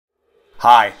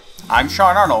Hi, I'm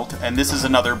Sean Arnold, and this is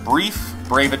another brief,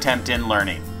 brave attempt in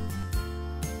learning.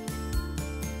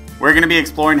 We're going to be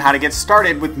exploring how to get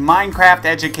started with Minecraft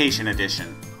Education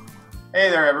Edition.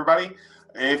 Hey there, everybody.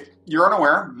 If you're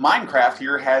unaware, Minecraft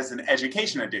here has an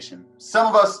Education Edition. Some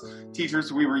of us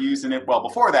teachers, we were using it well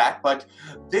before that, but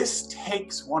this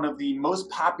takes one of the most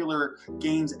popular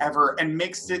games ever and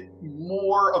makes it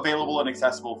more available and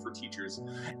accessible for teachers.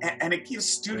 And it gives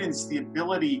students the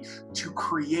ability to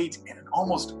create in an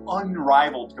almost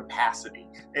unrivaled capacity.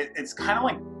 It's kind of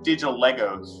like digital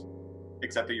Legos,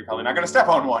 except that you're probably not going to step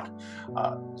on one.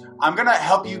 I'm going to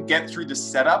help you get through the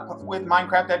setup with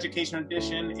Minecraft Education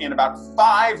Edition in about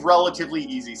 5 relatively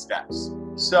easy steps.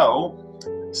 So,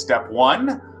 step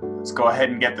 1, let's go ahead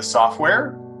and get the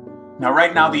software. Now,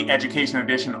 right now, the Education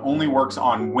Edition only works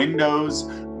on Windows,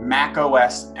 Mac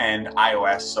OS, and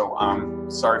iOS, so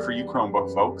sorry for you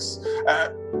Chromebook folks.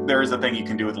 There is a thing you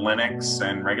can do with Linux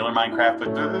and regular Minecraft,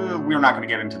 but we're not going to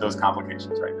get into those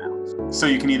complications right now. So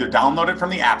you can either download it from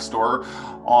the App Store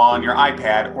on your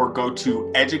iPad or go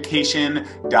to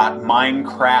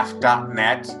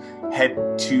education.minecraft.net,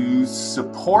 head to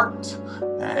support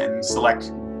and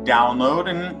select download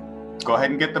and go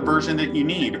ahead and get the version that you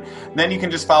need. Then you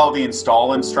can just follow the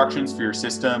install instructions for your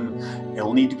system.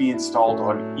 It'll need to be installed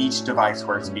on each device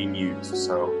where it's being used.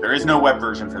 So there is no web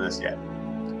version for this yet.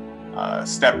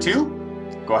 Step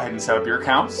 2, go ahead and set up your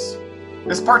accounts.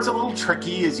 This part's a little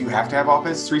tricky as you have to have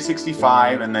Office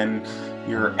 365 and then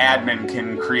your admin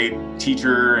can create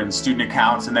teacher and student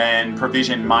accounts and then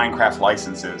provision Minecraft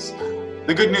licenses.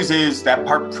 The good news is that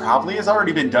part probably has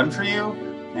already been done for you,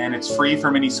 and it's free for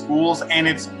many schools, and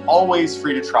it's always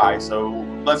free to try, so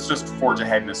let's just forge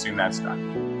ahead and assume that's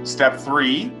done. Step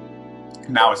 3,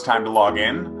 now it's time to log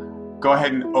in. Go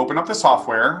ahead and open up the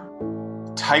software,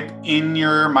 type in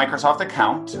your Microsoft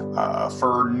account.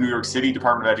 For New York City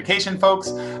Department of Education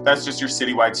folks, that's just your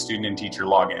citywide student and teacher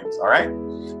logins, all right?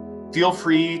 Feel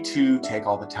free to take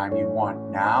all the time you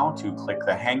want now to click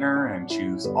the hanger and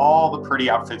choose all the pretty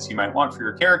outfits you might want for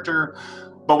your character,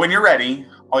 but when you're ready,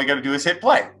 all you got to do is hit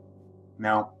play.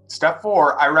 Now, step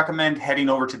 4, I recommend heading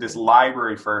over to this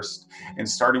library first and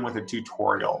starting with a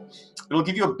tutorial. It'll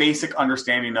give you a basic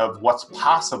understanding of what's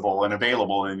possible and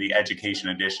available in the Education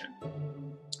Edition.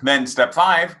 Then step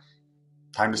 5,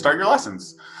 time to start your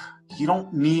lessons. You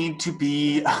don't need to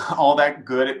be all that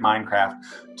good at Minecraft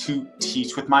to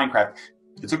teach with Minecraft.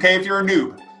 It's okay if you're a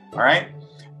noob, all right?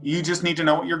 You just need to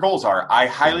know what your goals are. I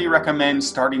highly recommend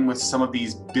starting with some of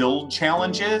these build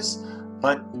challenges,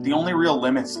 but the only real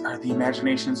limits are the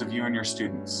imaginations of you and your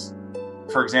students.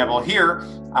 For example, here,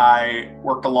 I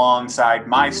worked alongside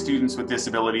my students with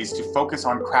disabilities to focus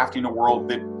on crafting a world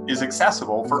that is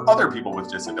accessible for other people with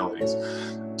disabilities,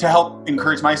 to help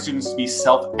encourage my students to be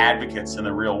self-advocates in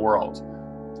the real world.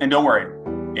 And don't worry,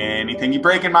 anything you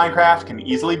break in Minecraft can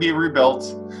easily be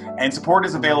rebuilt, and support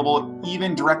is available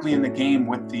even directly in the game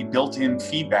with the built-in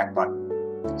feedback button.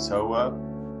 So,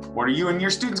 what are you and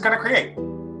your students going to create?